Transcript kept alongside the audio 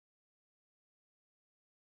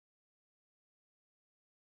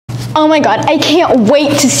Oh my god, I can't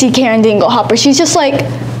wait to see Karen Dinglehopper. She's just like,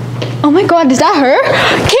 oh my god, is that her?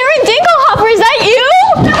 Karen Dinglehopper, is that you?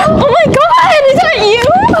 Oh my god, is that you?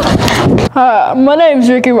 Hi, my name's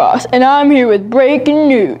Ricky Ross, and I'm here with breaking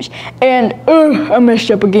news. And I messed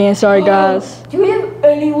up again, sorry guys. Do we have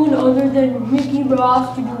anyone other than Ricky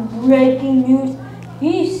Ross to do breaking news?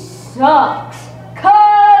 He sucks.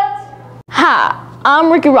 Cut! Hi, I'm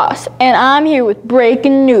Ricky Ross, and I'm here with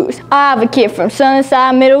breaking news. I have a kid from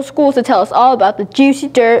Sunnyside Middle School to tell us all about the juicy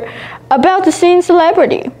dirt about the scene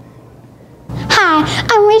celebrity. Hi,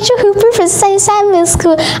 I'm Rachel Hooper from Sunnyside Middle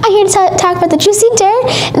School. I'm here to talk about the juicy dirt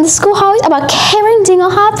in the school hallways about Karen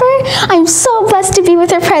Dinglehopper. I'm so blessed to be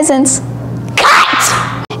with her presence.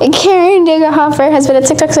 Cut! Karen Dinglehopper has been a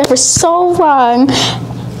TikTok star for so long. 2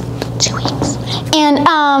 weeks. And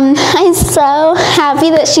I'm so happy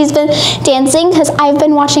that she's been dancing because I've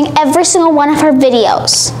been watching every single one of her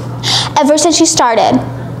videos ever since she started.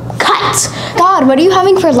 Cut! God, what are you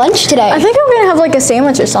having for lunch today? I think I'm gonna have like a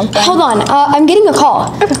sandwich or something. Hold on, I'm getting a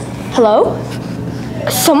call. Okay. Hello?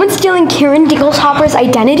 Someone's stealing Karen Dinglehopper's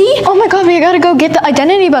identity? Oh my god, we gotta go get the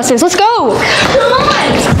identity busters. Let's go! Come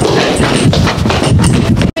on!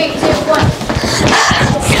 3, 2, 1.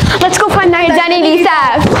 Let's go find the identity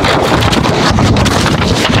theft.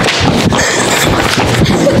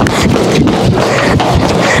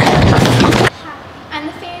 I'm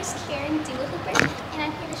the famous Karen Dinglehopper, and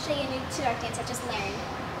I'm here to show you a new TikTok dance I just learned.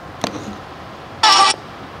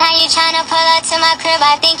 Now you tryna pull up to my crib,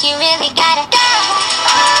 I think you really gotta go.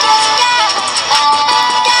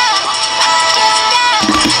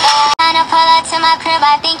 Tryna pull up to my crib,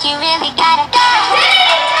 I think you really gotta go.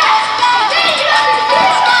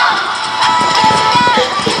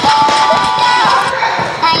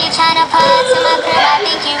 Now you tryna pull up to my crib, I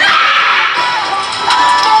think you really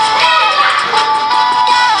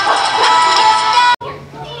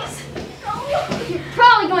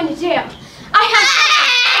Probably going to jail. I have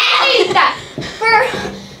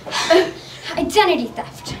identity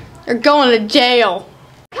theft. You're going to jail.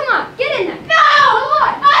 Come on, get in there. No! Come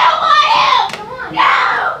on. I don't want him. Come on. No!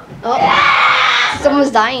 Oh,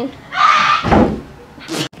 someone's dying.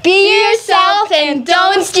 Be yourself and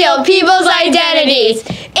don't steal people's identities.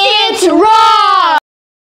 It's wrong!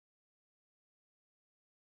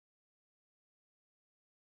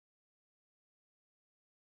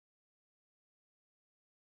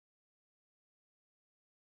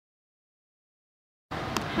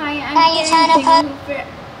 Hi, I'm Now you Karen tryna pull Dinglehopper.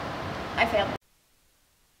 I failed.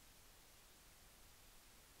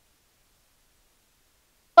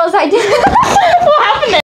 What happened there?